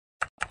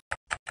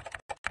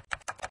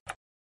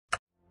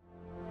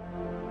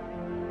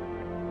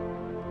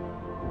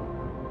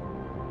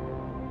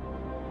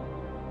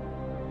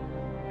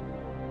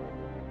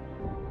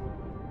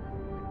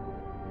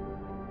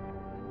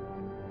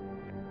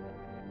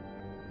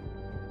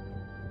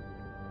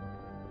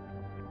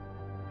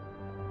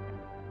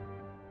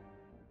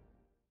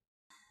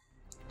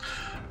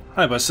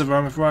Hi,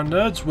 TheSuffolkRam everyone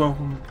nerds,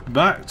 welcome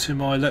back to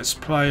my Let's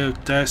Play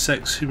of Deus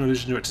Ex Human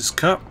Vision Director's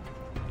Cut.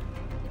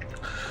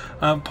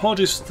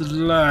 Apologies for the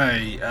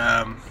delay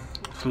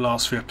for the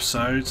last few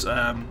episodes.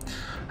 Had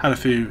a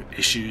few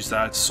issues that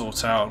I had to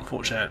sort out.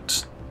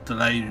 Unfortunate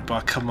delay by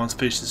a couple months to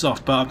finish this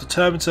off, but I'm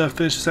determined to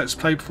finish this Let's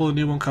Play before the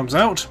new one comes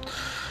out.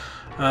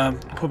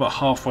 Probably about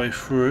halfway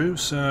through,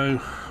 so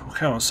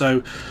okay on.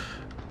 So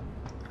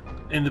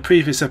in the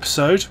previous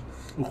episode,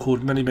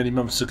 recorded many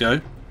months ago,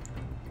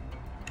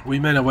 we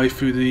made our way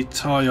through the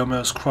Tai Yung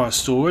Medical's cryo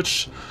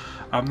storage.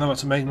 I'm now about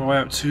to make my way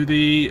up to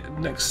the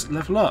next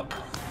level up.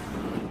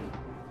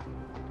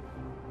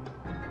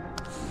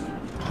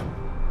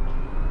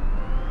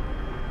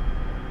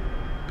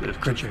 Bit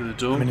of click through the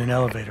door. I'm in an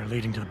elevator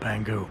leading to the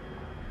Pangu.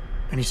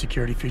 Any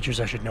security features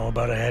I should know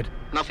about ahead?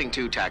 Nothing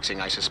too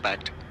taxing, I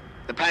suspect.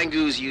 The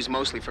Pangus use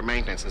mostly for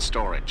maintenance and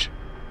storage.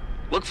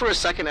 Look for a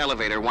second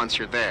elevator once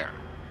you're there.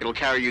 It'll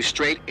carry you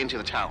straight into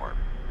the tower.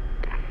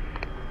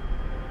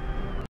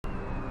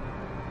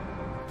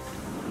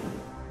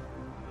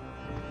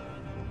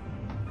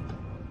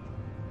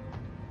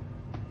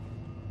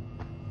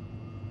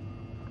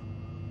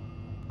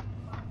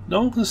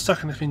 No one can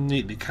stack anything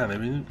neatly, can they? I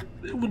mean,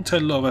 it wouldn't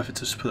take a lot of effort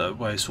to just put that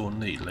away so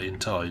neatly and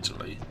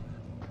tidily.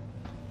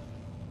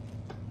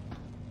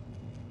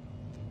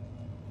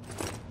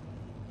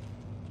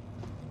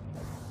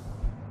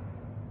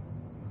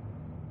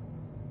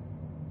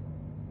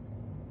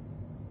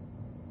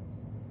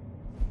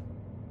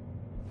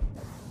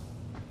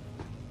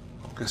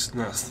 I guess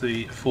that's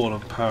the fallen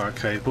power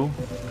cable.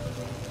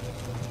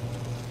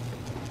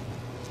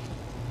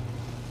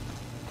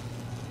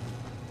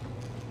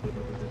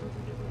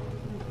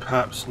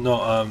 Perhaps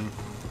not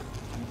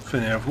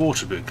filling out of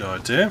water, but a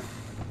good idea.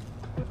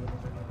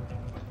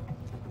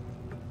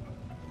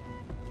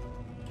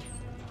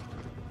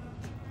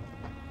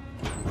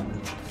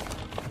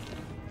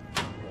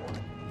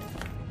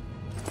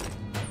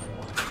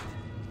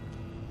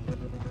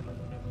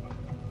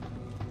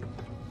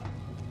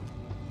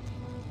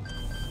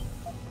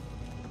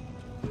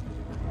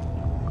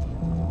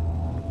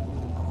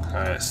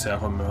 Okay, let's see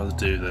if I remember how to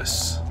do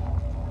this.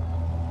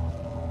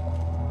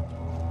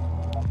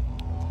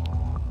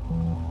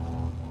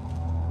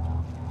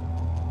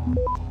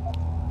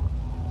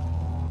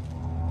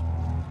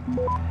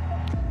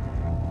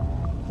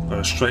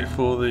 Go straight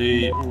for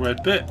the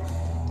red bit.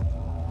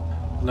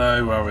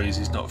 No worries,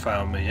 he's not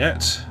found me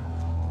yet.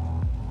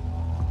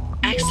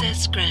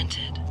 Access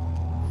granted.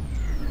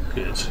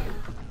 Good.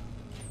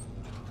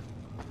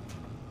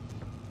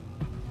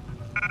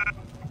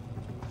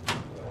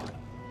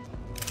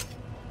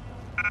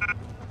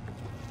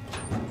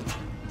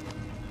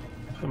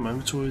 My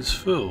inventory is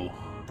full.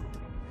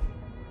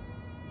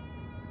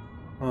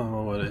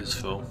 Oh, well, it is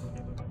full.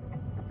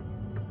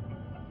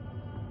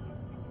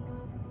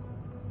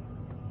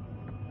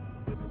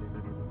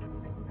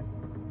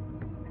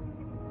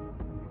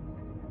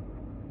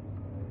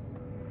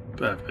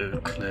 Better bit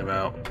of clear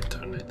out.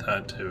 Don't need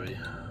that, do we?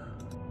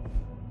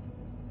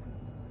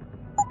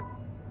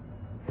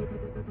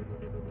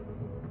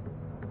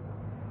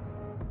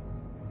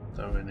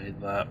 Don't really need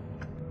that.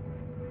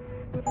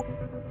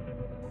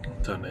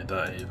 Don't need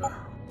that either.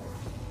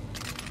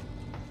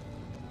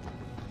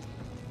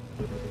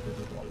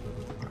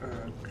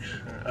 Okay.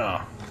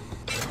 Ah.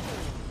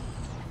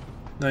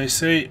 Now you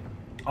see,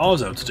 I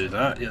was able to do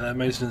that, yet their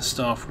maintenance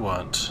staff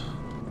weren't.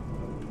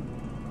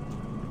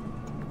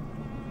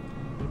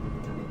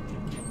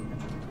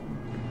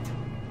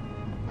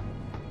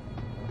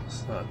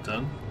 That's that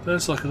done.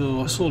 There's like a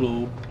little, I saw a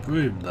little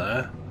room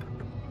there.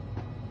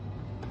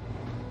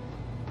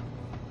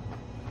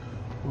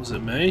 Was it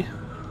me?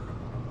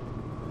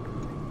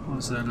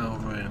 Was there a little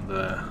room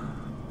there?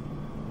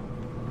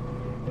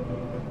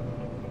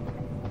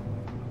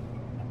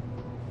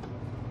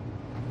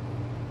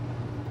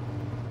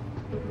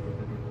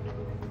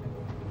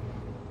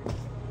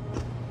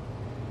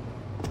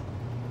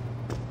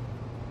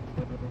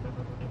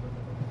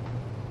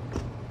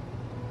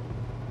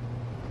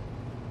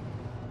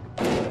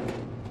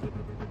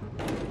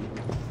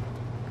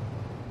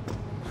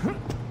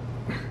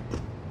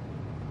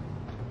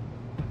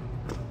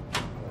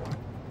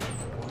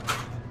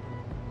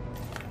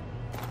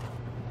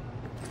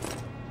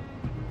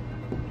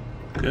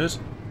 Good.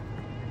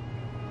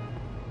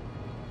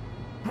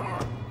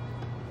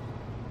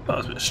 That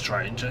was a bit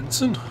strange,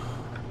 Ensign.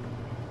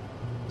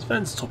 There's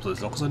vents top of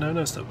those lockers, I never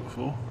noticed that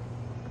before.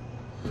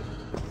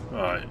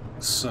 Right,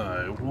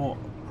 so what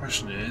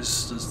question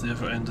is, does the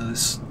other end of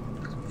this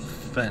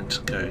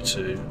vent go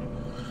to?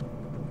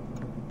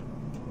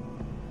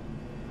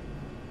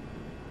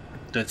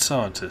 Dead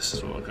scientist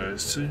is what it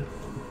goes to.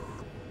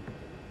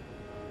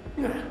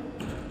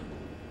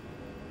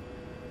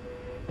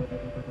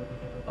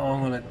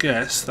 I'm gonna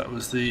guess that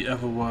was the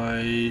other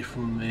way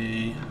from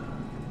the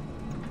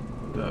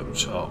up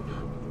top.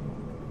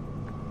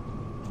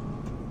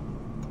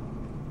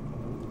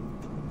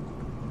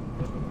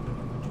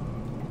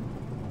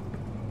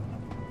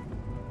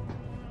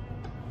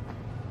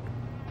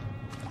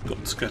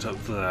 Got to get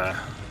up there.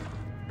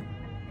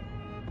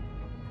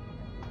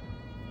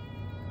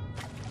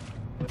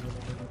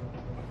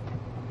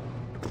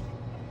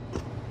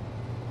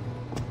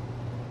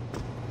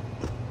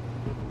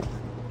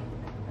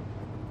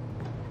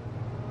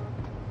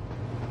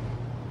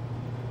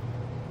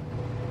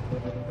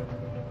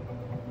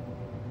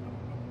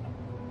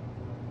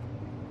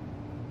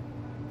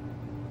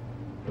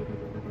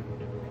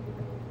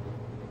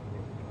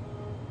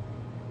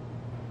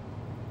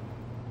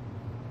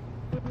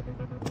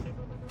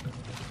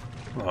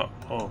 Right,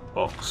 oh,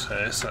 box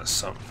here, so that's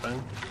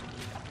something.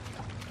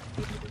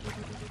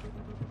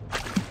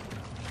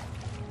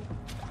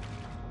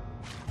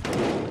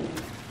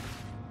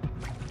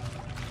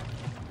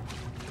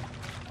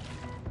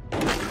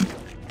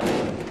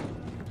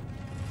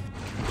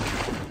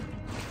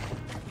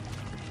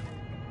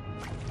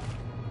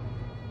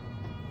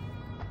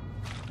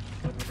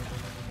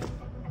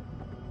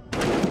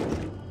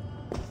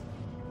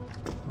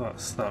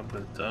 That's that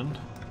bit done.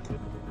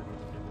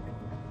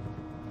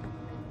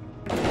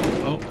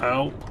 Oh,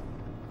 ow.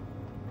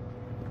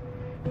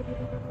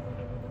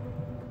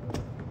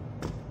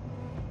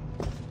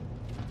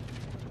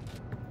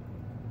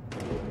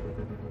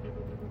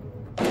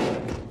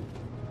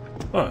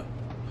 Oh.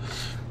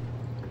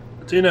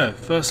 Do you know,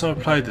 first time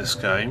I played this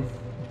game,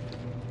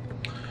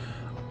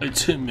 it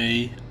took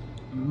me,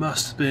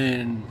 must have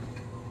been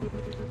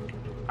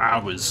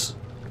hours.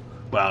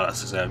 Well,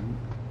 that's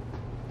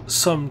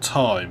some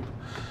time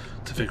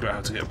to figure out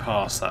how to get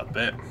past that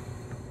bit.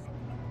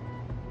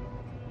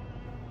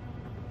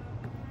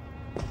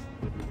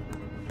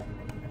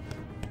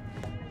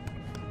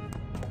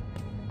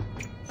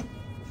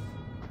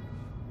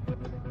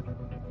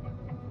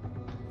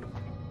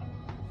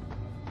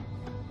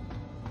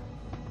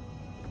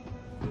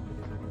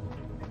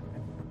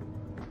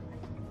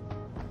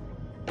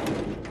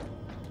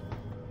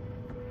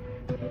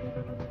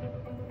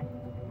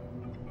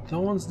 No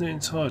one's neat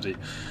and tidy.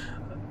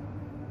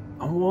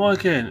 And why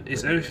again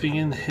is everything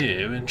in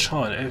here in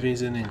China,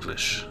 everything's in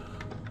English?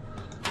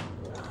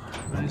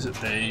 Is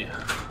it me?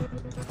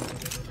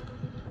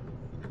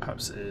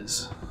 Perhaps it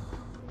is.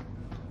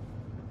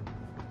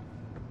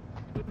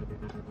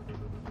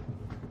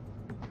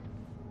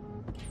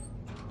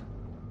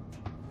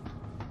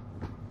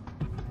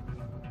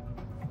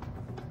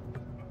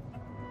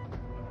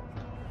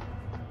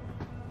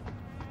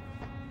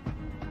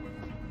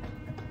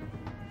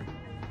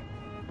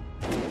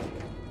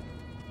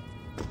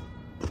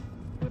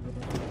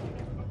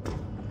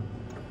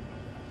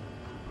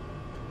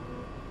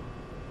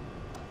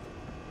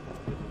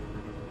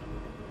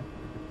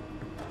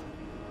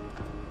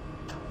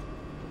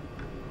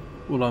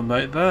 Will I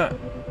make that?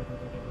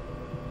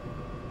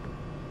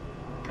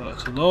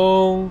 That's a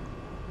long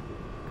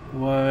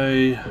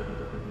way.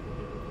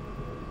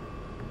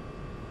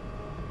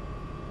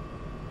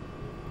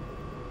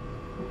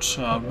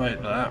 So I'll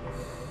make that.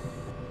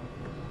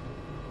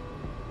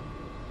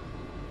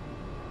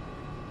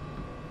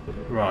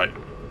 Right.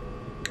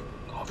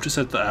 I've just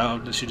said that out,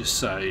 I've literally just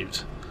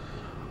saved.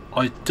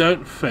 I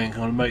don't think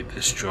I'm going to make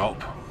this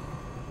drop.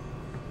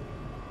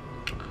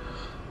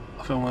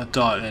 I think I'm going to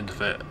die at the end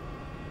of it.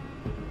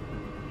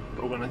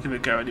 But we're going to give it a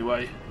go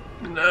anyway.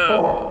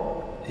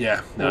 No!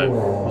 Yeah, no, I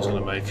was going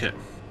to make it.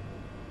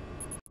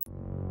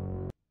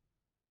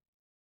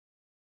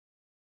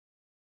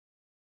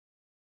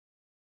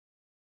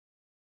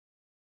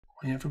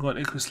 When you haven't got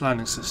an equus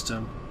landing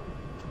system,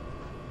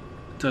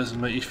 it does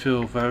make you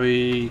feel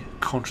very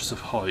conscious of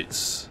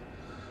heights.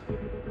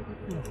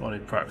 Only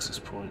practice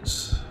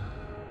points.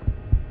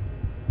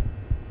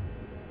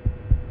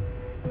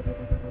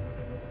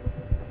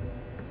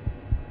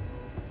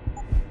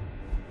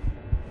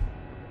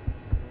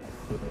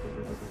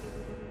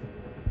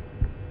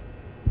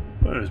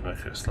 Where is my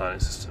equus landing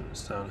system?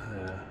 It's down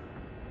here.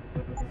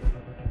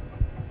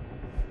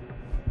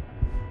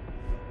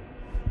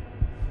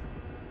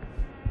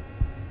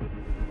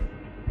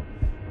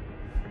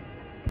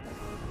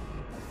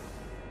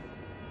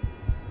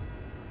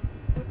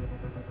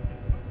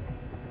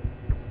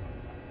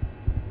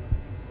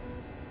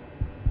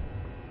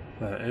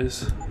 There it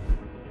is.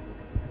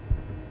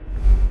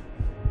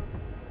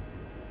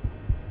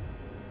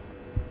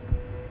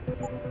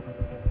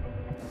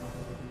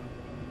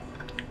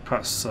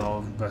 Perhaps I'll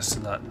invest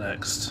in that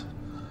next.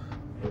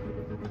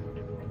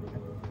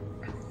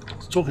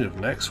 So talking of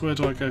next, where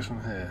do I go from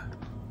here?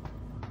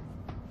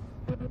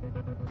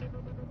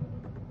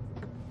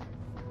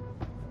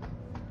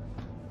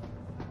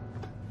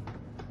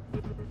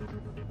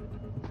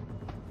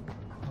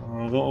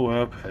 I've got a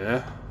way up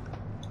here.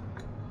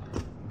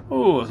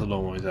 Oh, that's a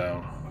long way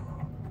down.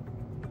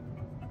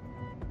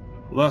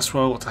 Well, that's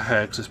where I want to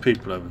head, because there's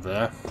people over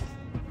there.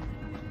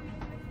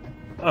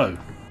 Oh.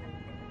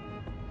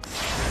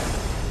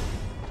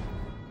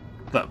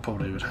 That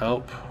probably would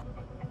help.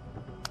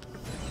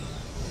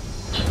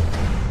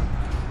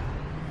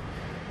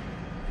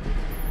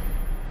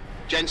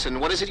 Jensen,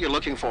 what is it you're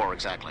looking for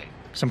exactly?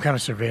 Some kind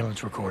of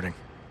surveillance recording.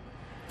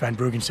 Van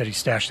Bruggen said he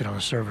stashed it on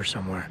a server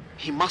somewhere.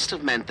 He must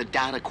have meant the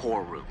data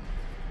core room.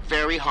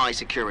 Very high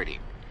security.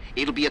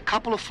 It'll be a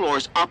couple of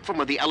floors up from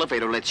where the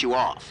elevator lets you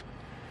off.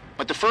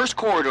 But the first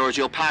corridors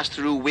you'll pass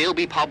through will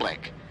be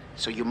public,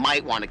 so you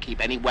might want to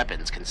keep any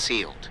weapons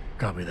concealed.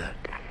 Copy that.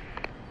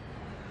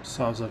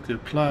 Sounds like a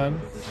good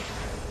plan.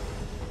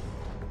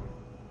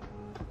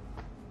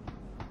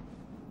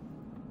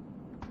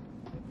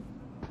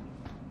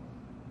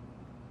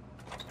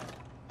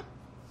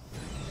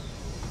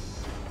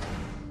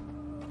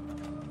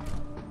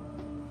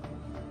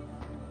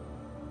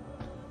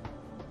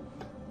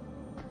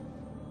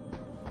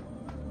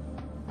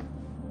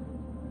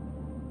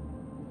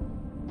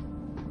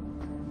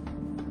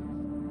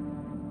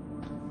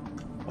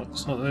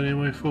 It's not the only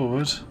way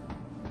forward.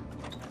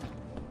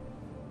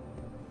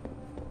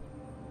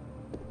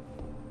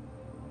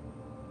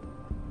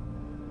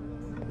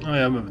 Oh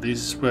yeah, I remember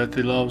these is where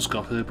the alarms go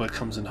off. Everybody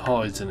comes and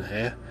hides in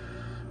here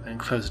and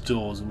close the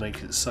doors and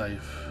make it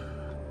safe.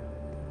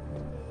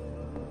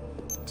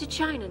 To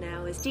China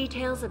now as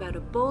details about a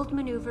bold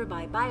maneuver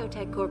by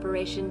biotech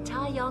corporation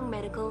Tai Yung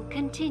Medical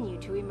continue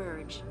to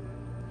emerge.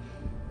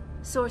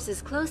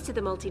 Sources close to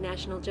the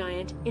multinational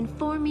giant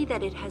inform me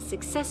that it has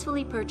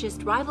successfully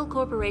purchased rival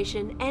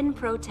corporation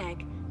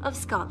N-Protech of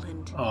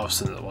Scotland. Oh, I've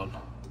seen that one.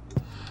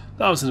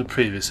 That was in the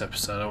previous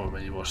episode. I won't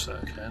make you watch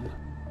that again.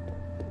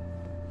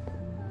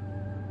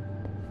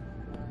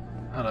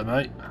 Hello,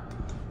 mate.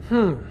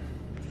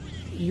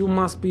 You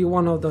must be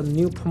one of the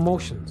new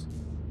promotions.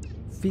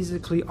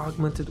 Physically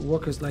augmented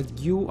workers like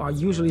you are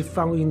usually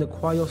found in the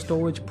cryo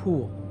storage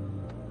pool,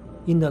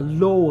 in the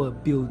lower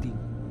building.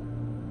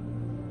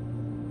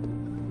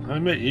 Hey,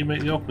 mate, you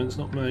make the augments,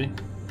 not me.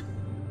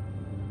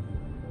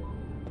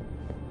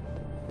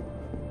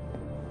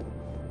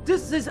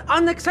 This is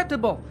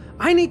unacceptable.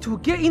 I need to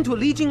get into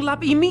Legion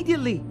lab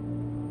immediately.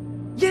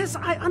 Yes,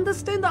 I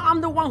understand that I'm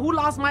the one who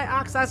lost my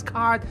access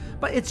card,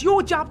 but it's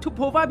your job to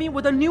provide me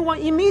with a new one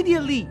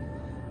immediately.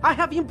 I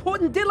have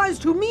important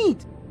deadlines to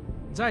meet.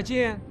 再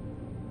见.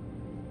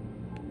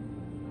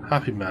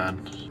 Happy man.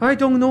 I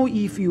don't know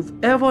if you've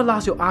ever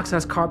lost your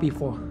access card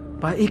before,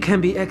 but it can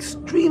be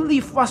extremely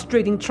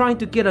frustrating trying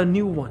to get a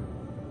new one.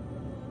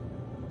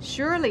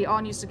 Surely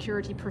all new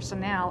security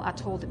personnel are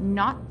told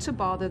not to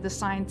bother the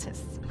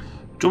scientists.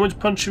 Do you want me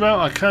to punch you out?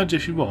 I can do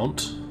if you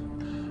want.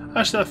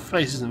 Actually, that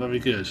face isn't very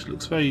good. It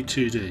looks very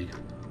 2D.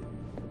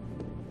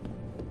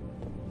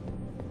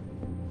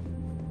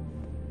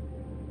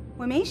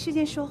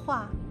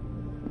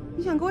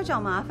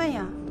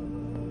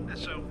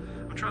 So,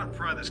 I'm trying to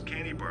pry this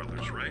candy bar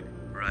loose, right?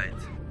 Right.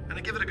 And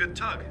I give it a good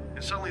tug,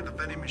 and suddenly the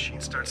vending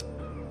machine starts...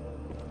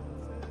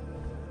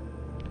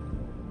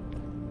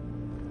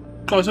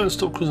 Guys, don't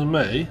stop because of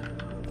me.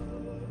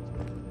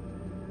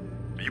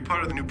 Are you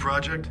part of the new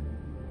project?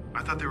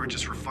 I thought they were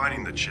just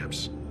refining the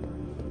chips.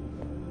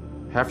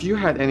 Have you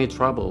had any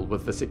trouble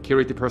with the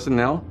security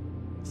personnel?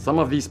 Some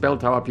of these bell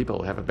tower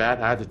people have a bad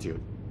attitude.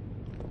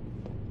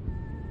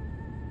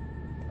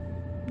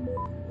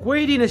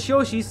 规定的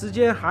休息时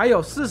间还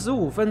有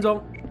45分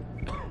钟。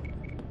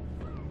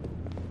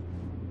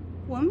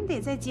我们得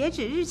在截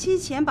止日期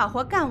前把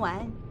活干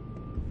完。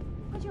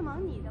快去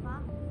忙你的吧。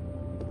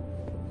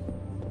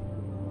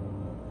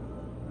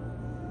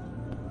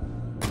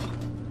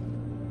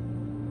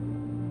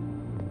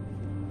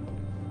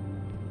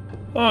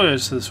Oh, yeah,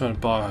 so this one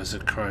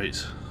biohazard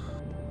crate.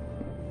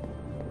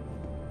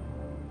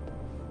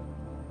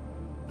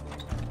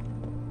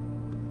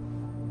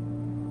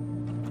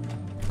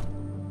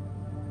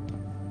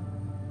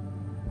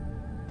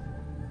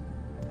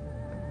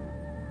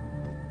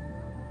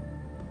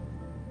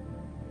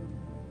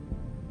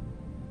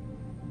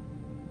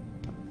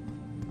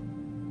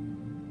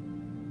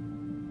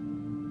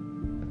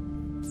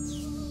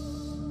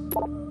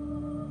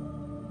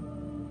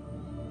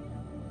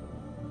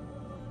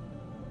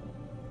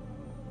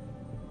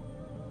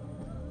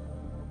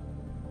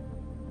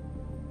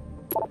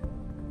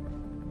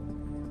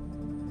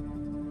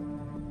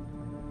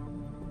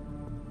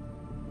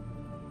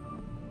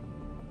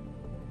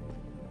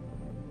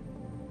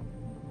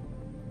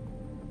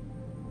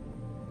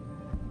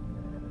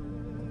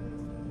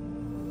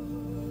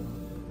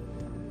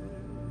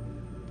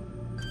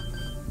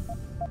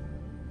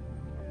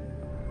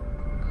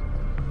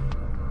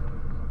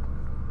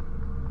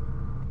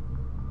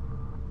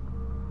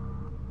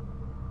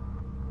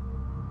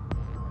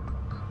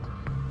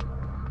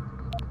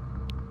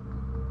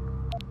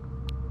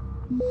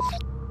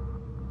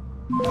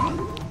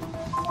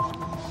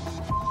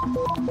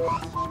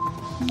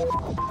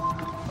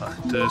 I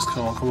can do this.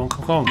 Come on, come on,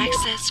 come on.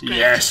 Access granted.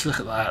 Yes, look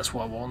at that. That's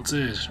what I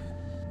wanted.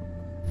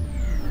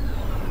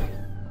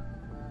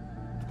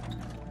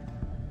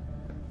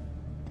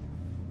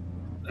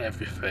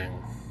 Everything.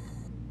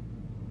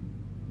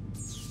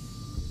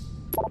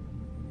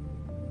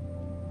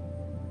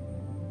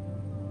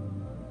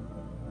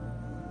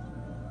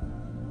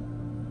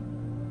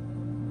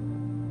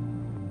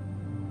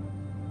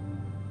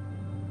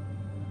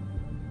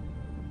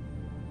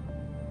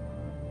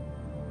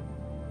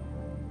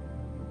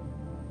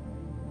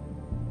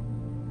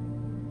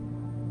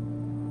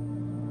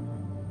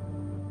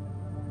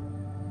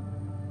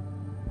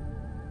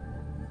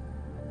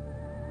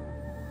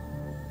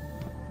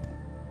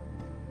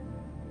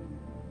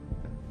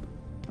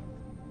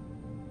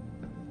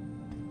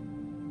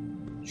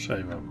 Sure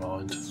you won't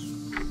mind.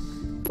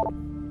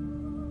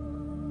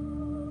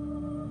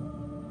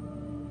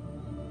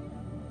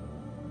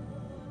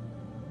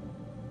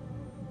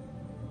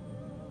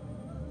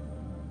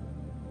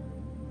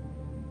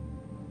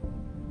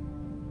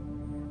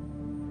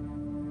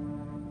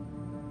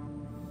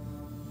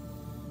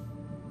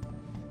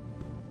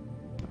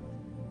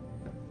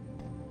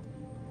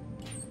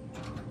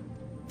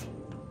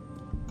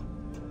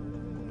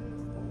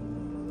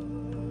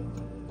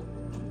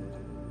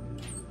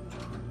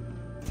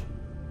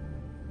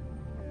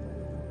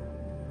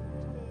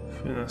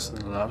 think that's in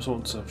the labs. I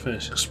want to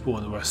finish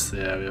exploring the rest of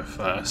the area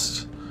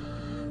first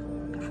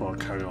before I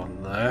carry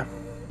on there.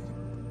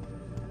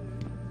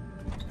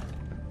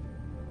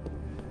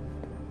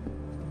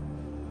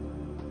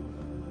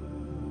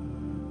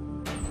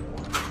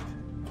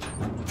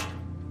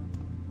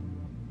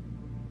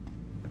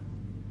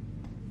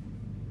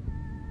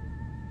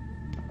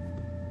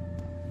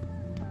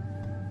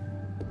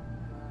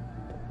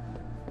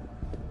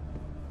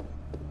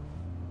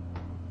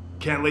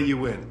 Can't let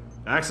you in.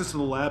 Access to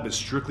the lab is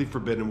strictly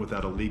forbidden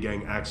without a Lee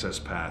Gang access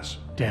pass.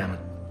 Damn it.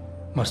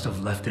 Must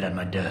have left it at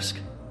my desk.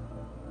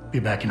 Be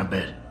back in a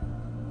bit.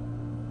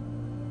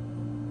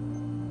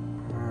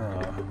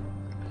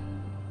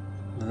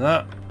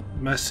 That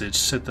message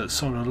said that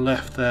someone had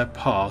left their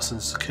pass in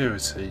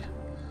security.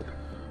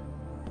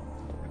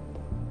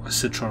 I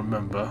still trying to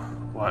remember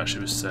what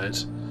actually was said.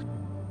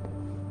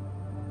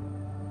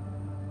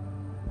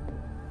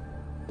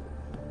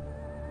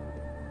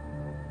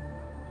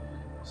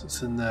 So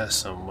it's in there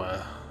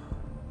somewhere.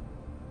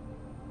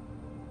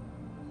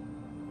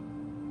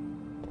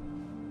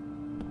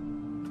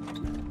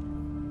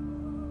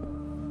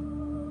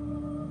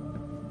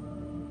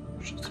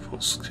 Just to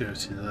put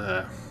security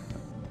there.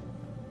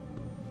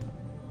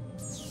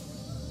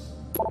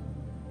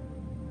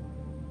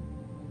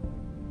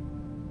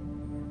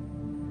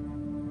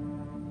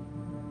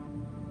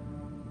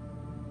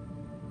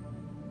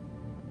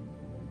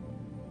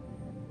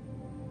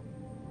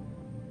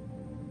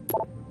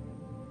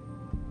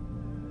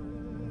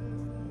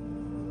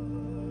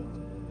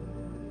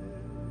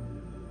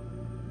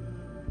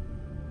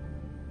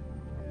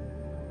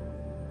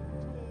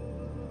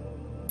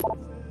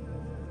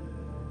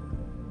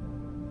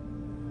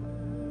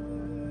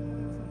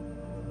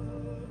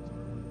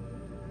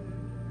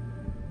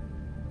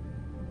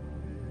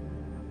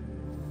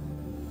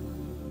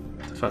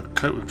 If I could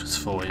cope with just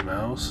 4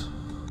 emails.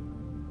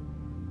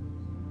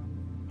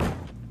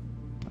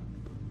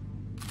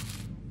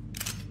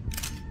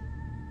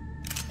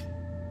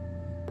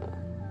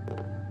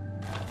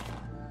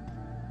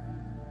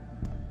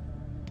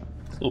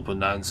 All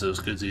bonanza as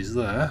good as he's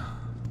there.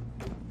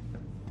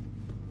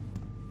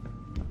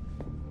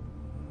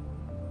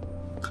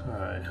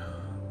 Okay.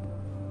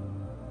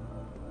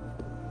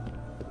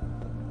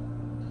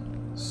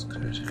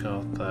 Security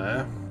guard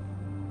there.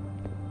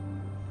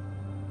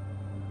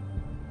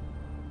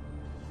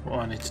 What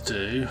I need to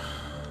do,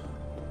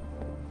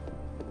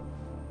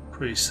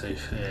 pretty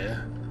safe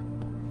here.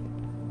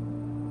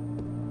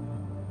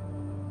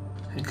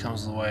 He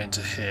comes all the way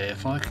into here.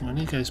 If I can, when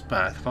he goes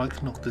back, if I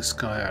can knock this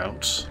guy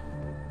out,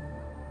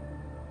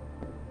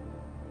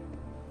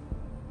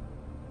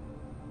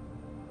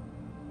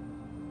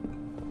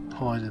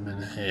 hide him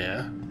in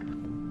here.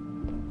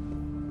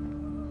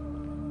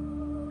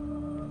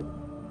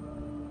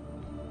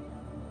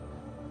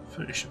 I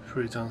think it should be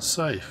pretty darn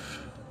safe.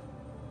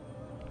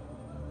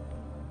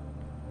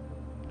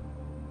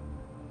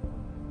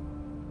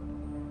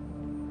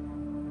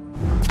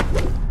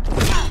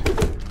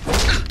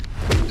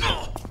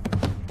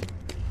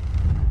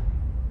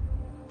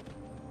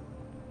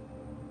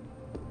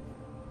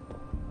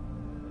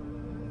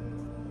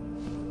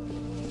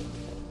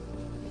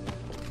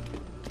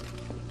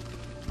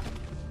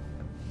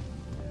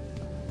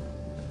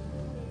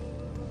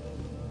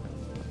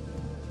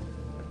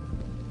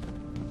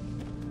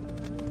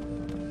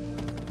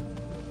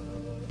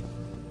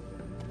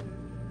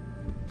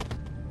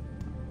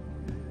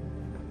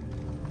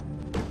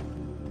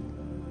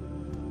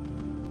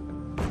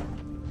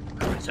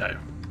 So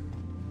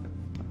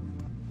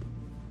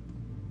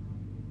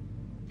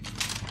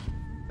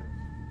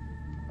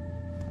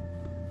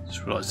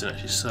just realised I didn't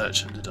actually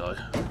search him, did I?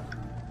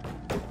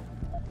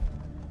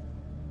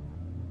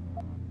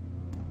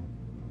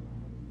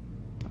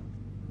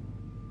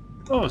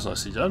 Oh, that was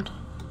nicely done.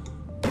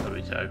 There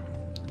we go.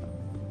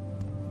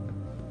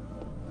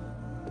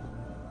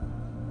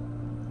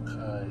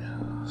 Okay,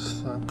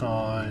 so that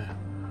guy,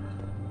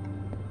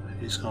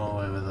 he's gone all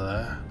over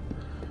there.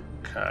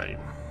 Okay.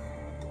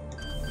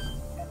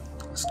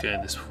 Let's get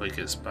in this before he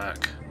gets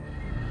back.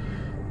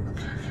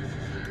 Okay,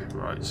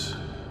 right.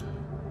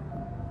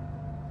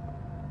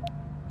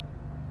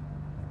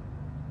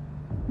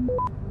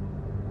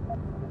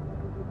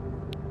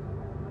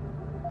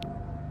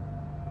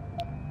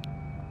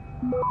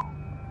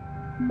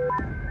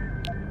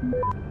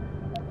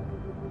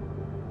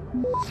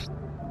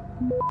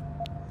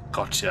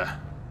 Gotcha.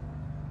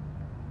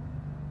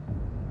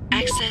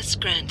 Access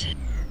granted.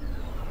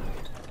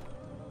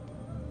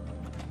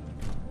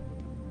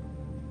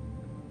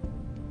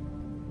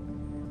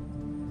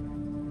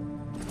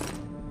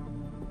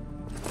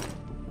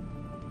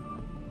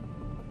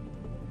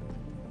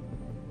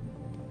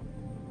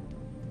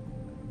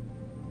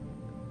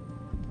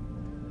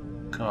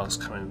 Car's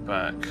coming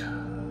back.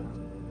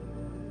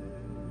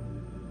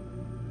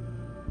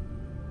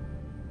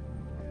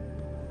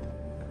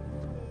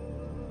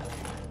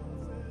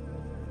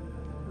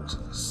 Looks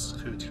like a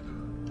security.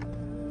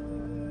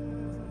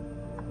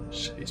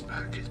 Shit, he's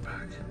back, he's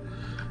back.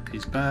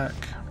 He's back.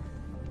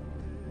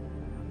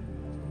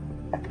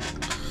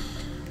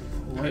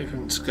 Wait for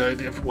him to go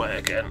the other way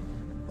again.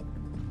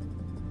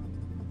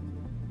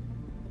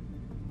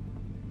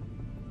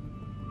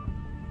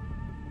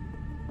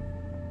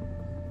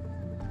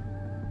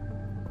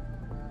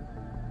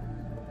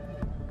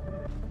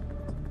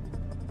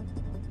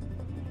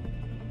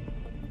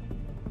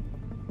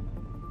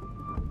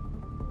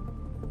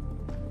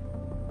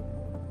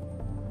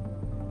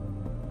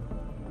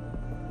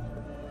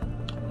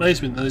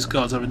 Amazes me that these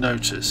guards ever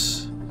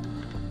notice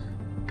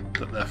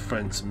that their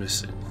friends are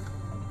missing.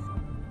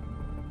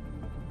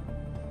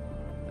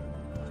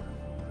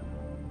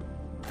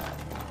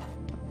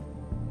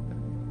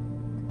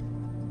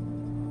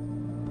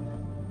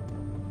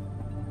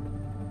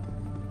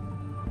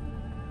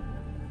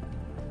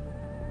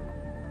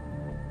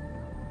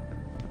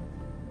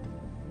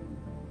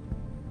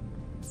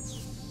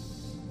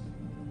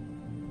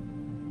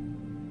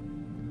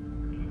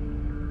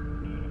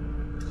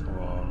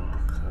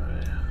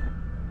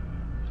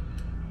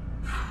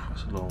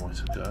 That's a long way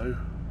to go.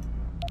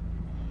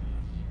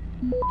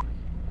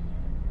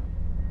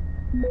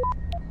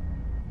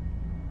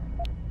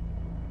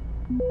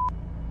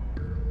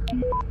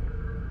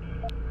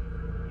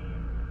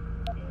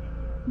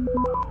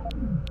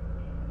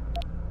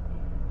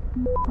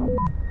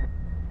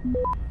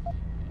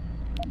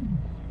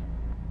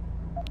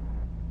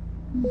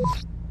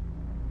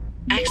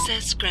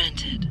 Access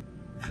granted.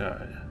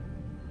 Okay.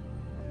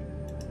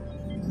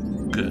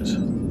 Good.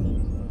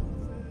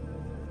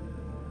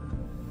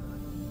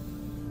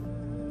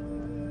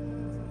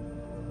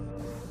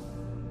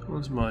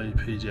 What's my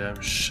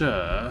PDM?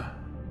 Sure.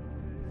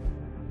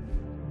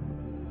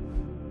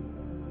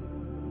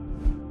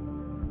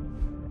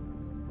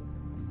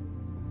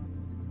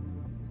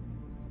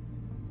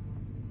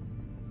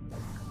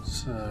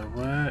 So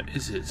where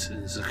is it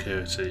in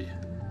security?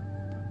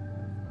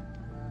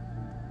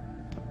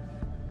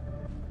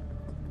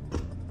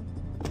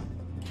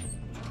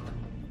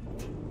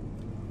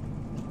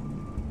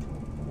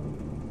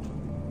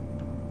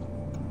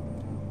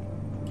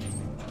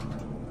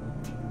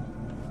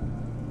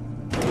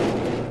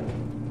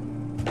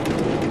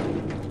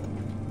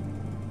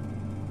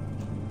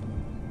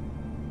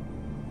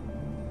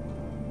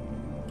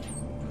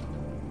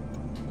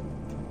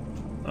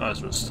 That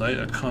was a mistake,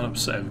 I can't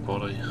upset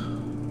everybody.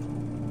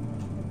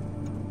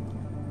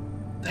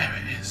 There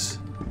it is.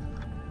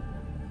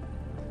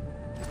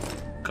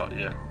 Got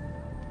you.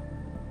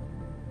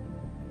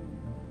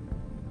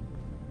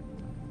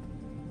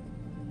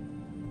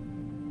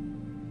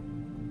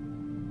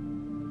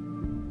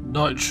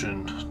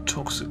 Nitrogen,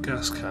 toxic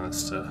gas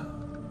canister.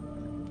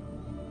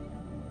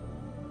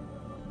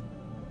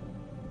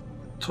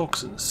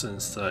 Toxic in the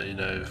sense that, you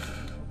know,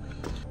 if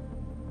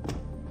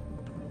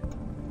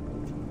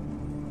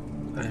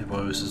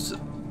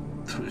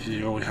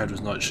you all you had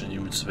was nitrogen,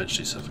 you would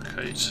eventually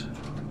suffocate.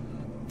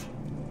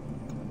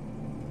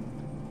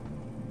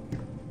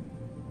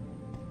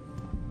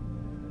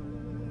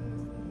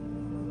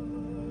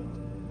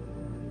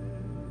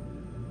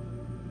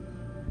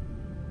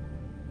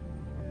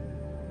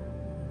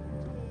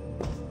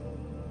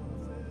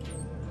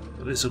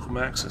 At least I've got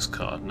my access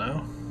card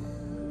now.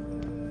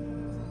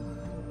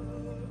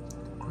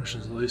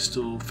 Questions, are they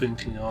still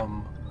thinking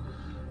I'm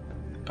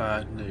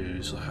bad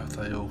news, or have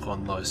they all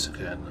gone nice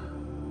again?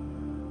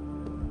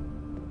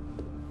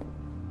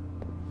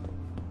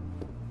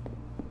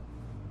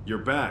 You're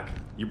back.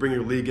 You bring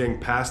your Lee gang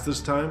past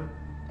this time?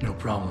 No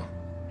problem.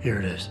 Here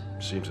it is.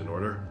 Seems in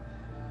order.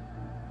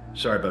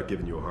 Sorry about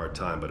giving you a hard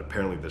time, but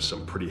apparently there's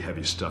some pretty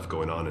heavy stuff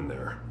going on in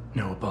there.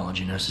 No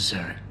apology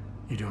necessary.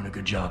 You're doing a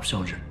good job,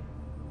 soldier.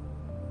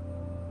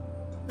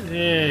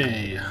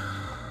 Yay!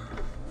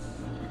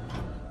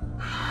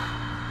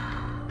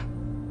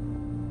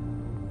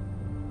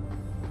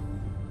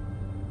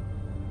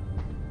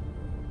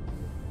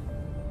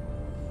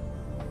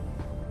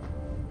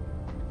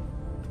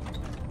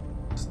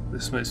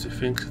 This makes me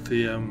think of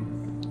the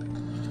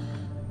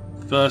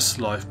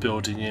VersaLife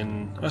building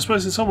in... I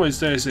suppose in some ways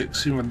Deus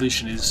Ex Human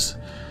Revolution is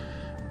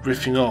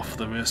riffing off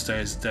the real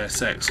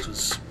Deus Ex,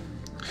 because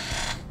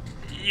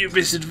you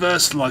visited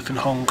VersaLife in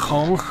Hong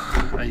Kong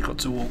and you got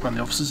to walk around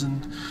the offices,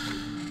 and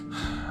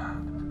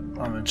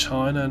I'm in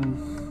China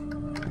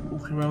and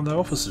walking around their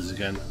offices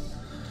again.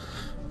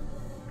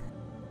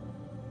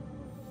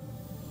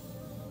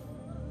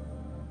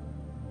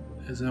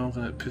 Is anyone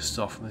going to get pissed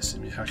off when they see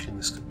me hacking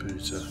this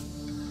computer?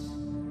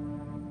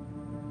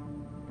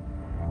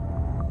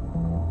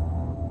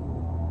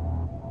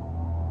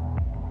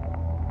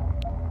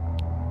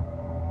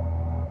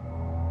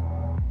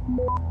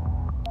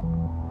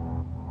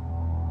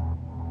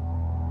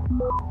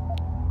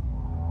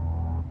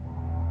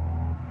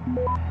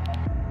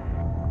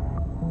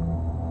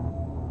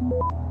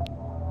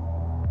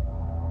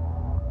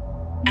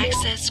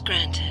 Access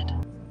granted.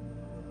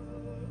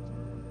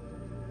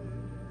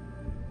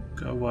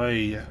 Go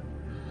away.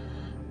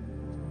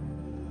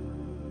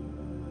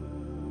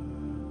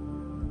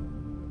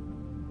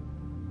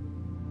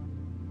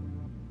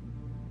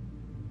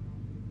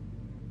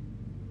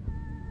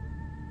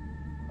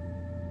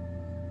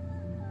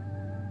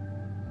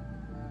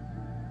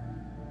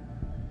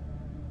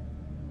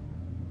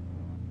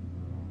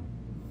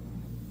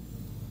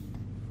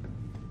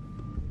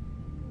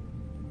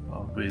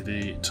 Be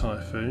the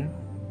Typhoon.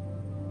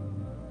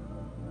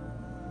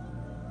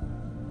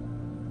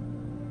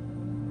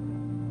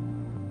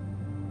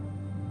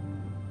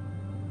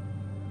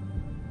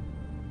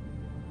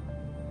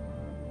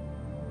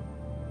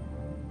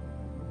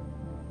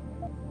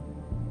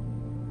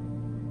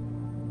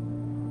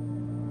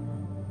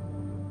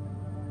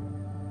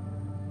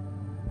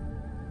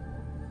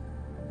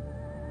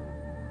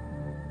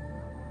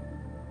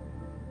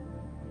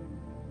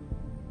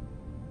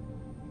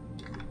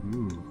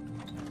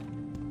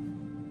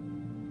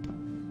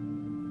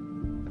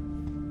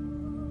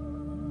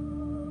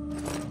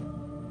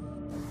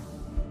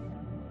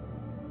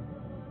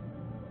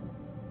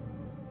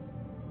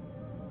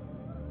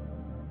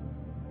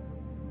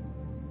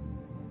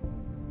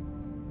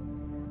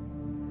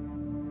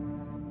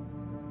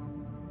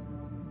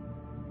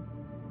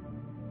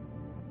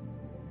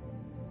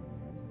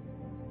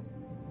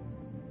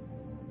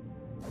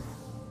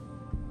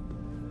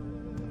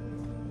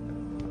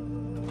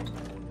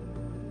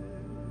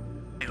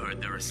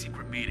 There are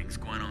secret meetings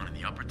going on in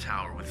the upper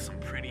tower with some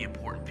pretty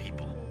important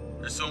people.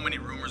 There's so many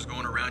rumors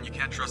going around, you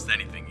can't trust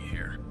anything you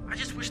hear. I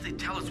just wish they'd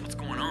tell us what's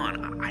going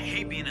on. I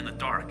hate being in the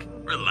dark.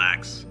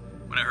 Relax.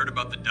 When I heard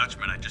about the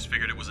Dutchman, I just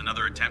figured it was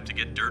another attempt to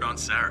get dirt on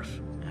Sarif.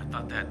 I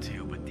thought that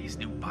too, but these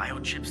new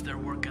biochips they're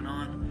working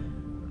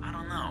on, I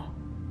don't know.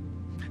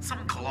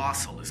 Something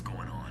colossal is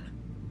going on.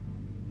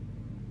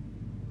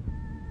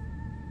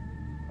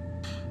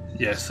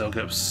 Yes, they'll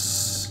get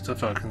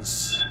stuff I can.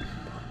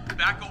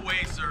 Back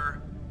away, sir.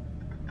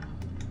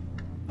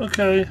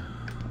 Okay.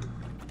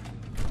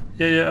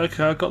 Yeah,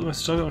 okay, I got the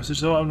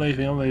message, Oh, I'm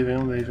leaving.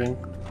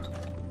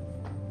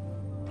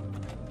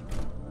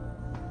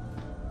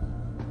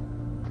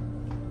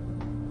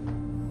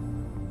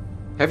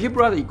 Have you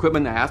brought the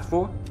equipment I asked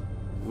for?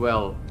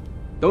 Well,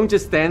 don't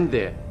just stand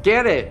there.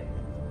 Get it!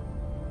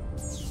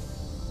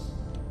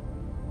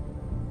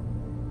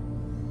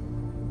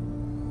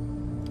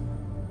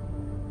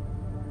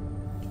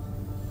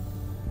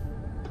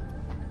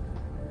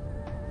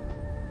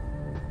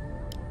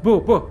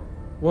不，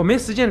我没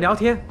时间聊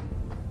天。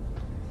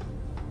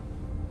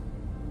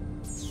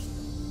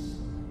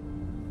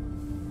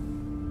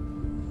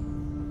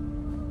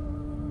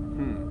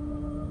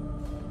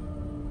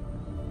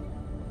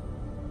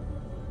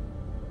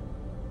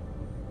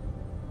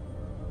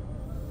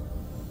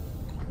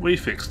We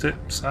fixed it.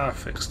 Sarah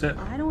fixed it.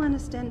 I don't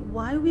understand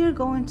why we are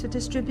going to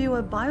distribute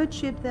a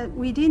biochip that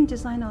we didn't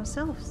design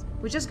ourselves.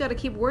 We just gotta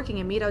keep working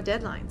and meet our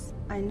deadlines.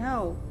 I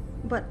know,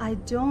 but I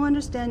don't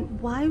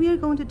understand why we are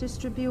going to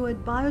distribute a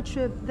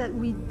biochip that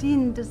we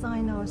didn't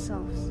design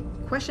ourselves.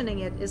 Questioning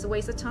it is a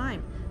waste of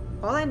time.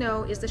 All I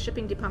know is the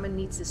shipping department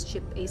needs this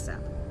chip ASAP,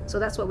 so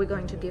that's what we're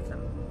going to give them.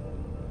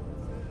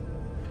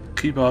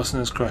 Keep asking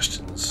us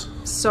questions.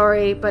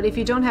 Sorry, but if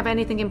you don't have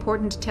anything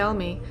important to tell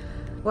me,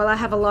 well, I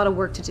have a lot of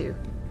work to do.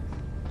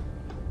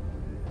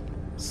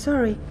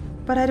 Sorry,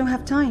 but I don't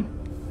have time.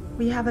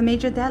 We have a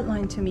major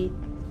deadline to meet.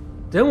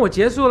 等我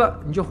结束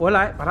了，你就回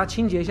来把它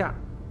清洁一下。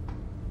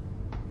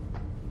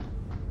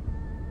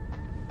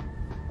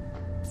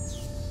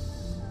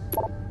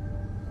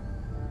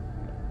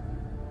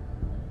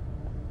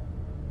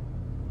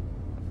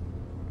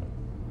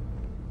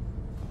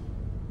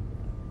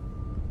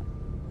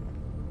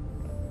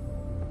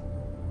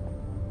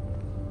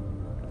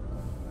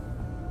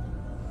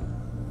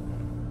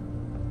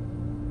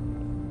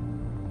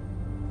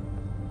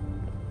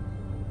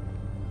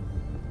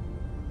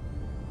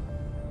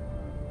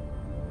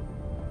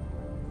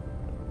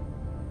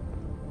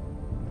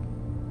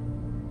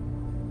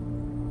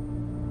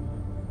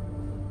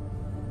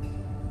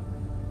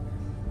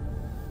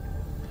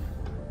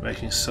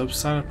Making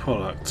substandard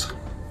product.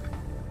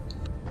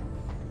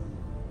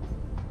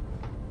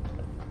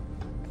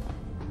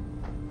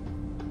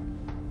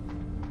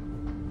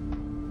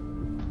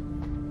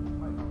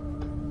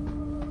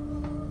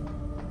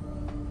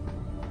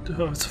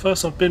 It's the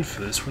first I've been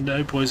for this when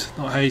nobody's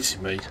not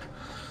hating me.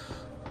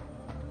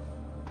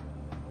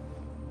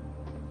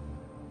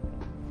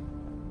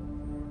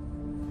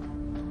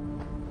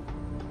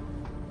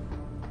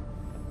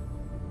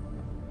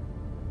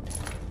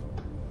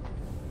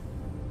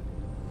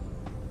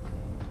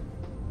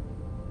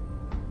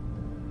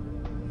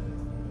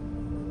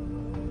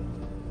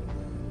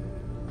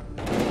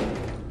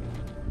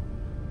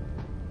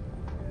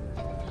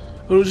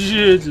 Oh,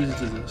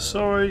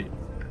 sorry.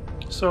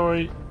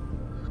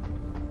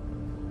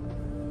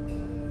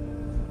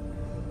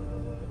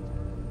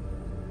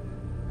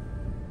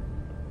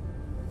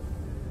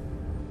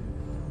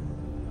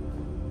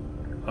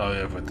 Oh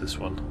yeah, I've read this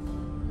one.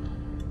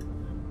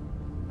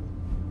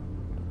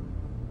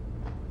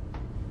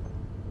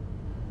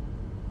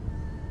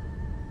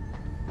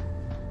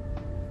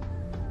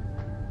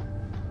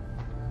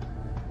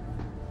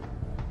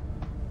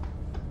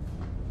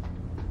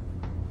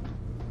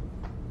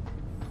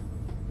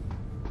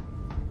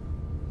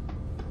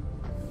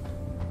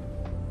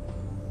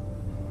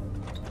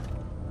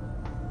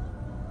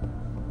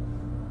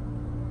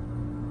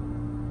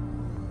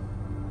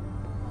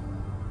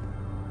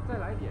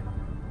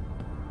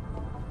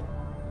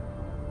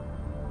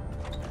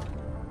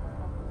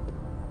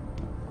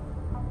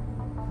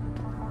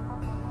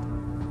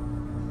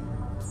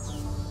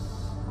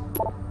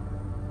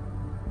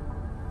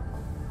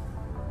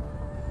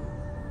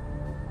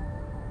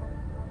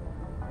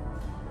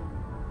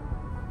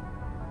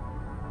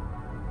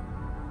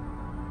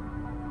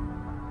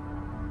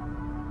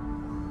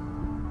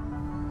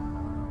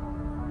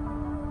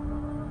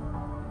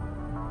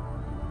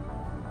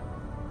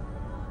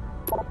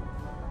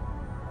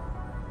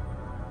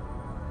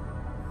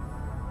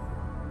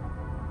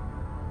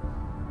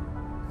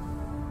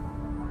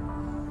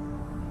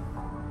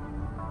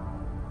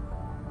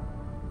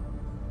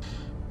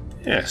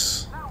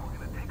 Yes. Now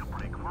we're gonna take a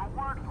break for a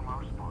word from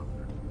our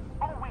sponsors.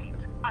 Oh wait,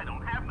 I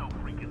don't have no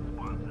freaking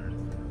sponsors.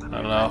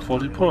 Allow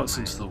 40 products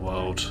into the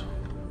world.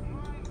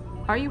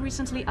 Are you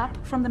recently up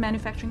from the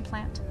manufacturing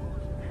plant?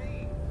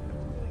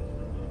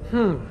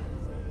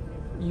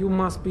 You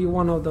must be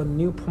one of the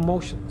new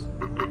promotions.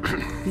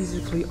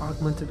 Physically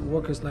augmented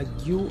workers like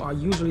you are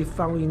usually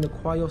found in the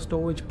cryo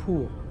storage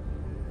pool,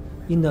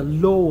 in the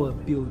lower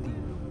building.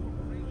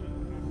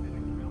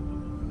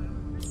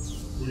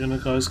 You gonna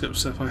guys get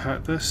upset if I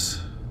hack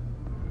this?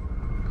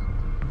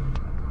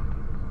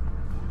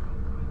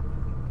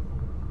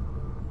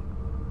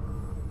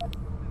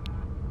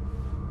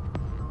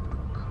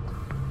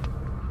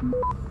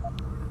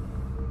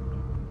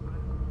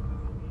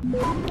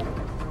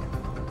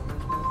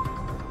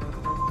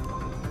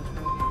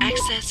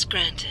 Access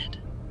granted.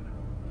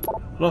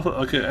 Well, I thought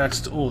I'd get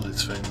access to all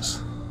these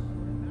things.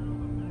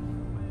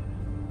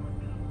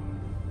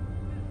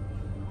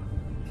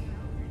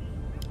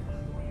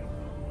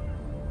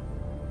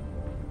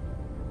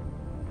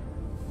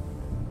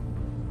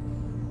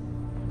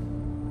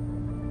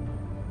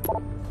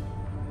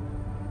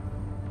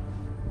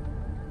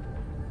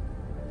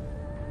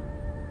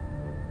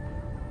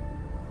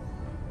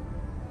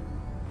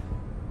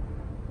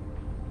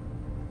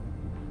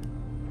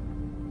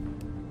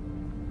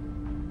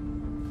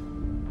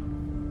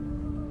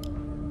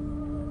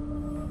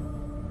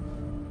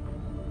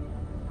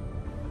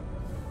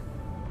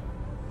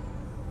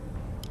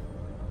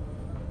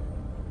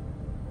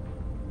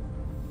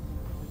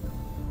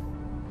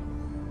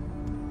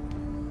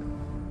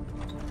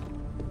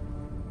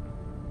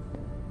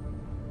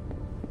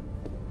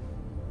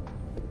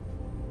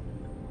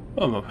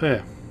 Oh, I'm up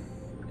here.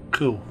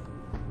 Cool.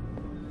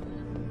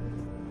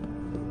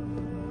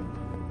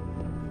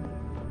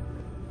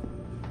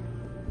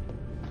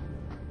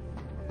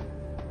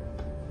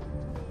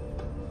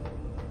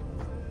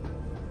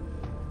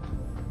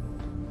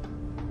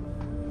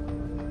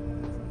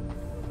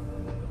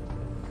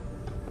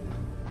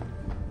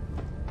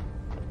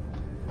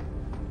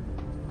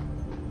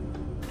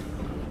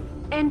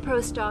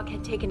 N-Pro stock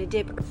had taken a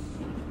dip.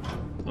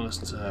 Let's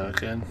do that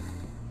again.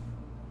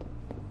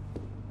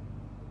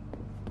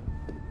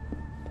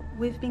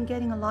 We've been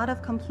getting a lot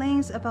of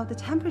complaints about the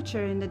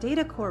temperature in the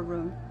data core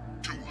room.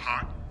 Too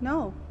hot?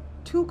 No,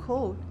 too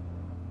cold.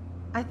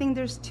 I think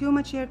there's too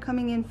much air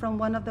coming in from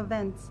one of the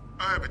vents.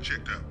 I have it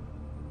checked out.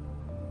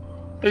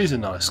 He's a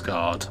nice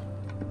guard.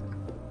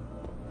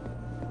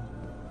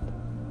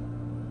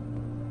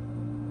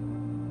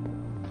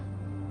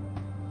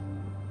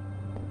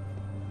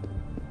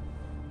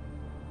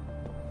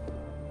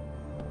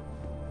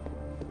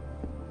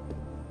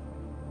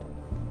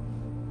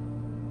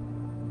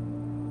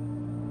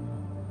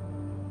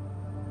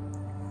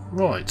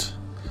 Right,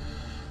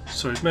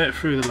 so we've made it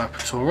through the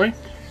laboratory.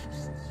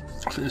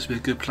 I think this would be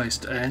a good place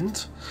to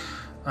end.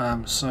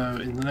 So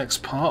in the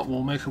next part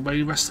we'll make our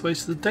way rest of the way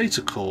to the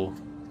data core.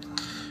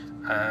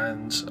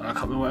 And I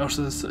can't remember what else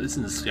is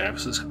in this game,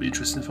 so it's going to be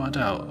interesting to find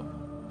out.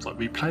 It's like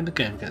replaying the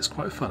game again, it's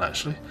quite fun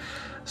actually.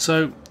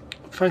 So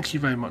thank you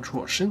very much for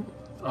watching.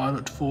 I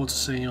look forward to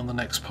seeing you on the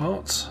next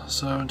part.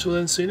 So until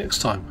then, see you next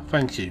time.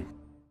 Thank you.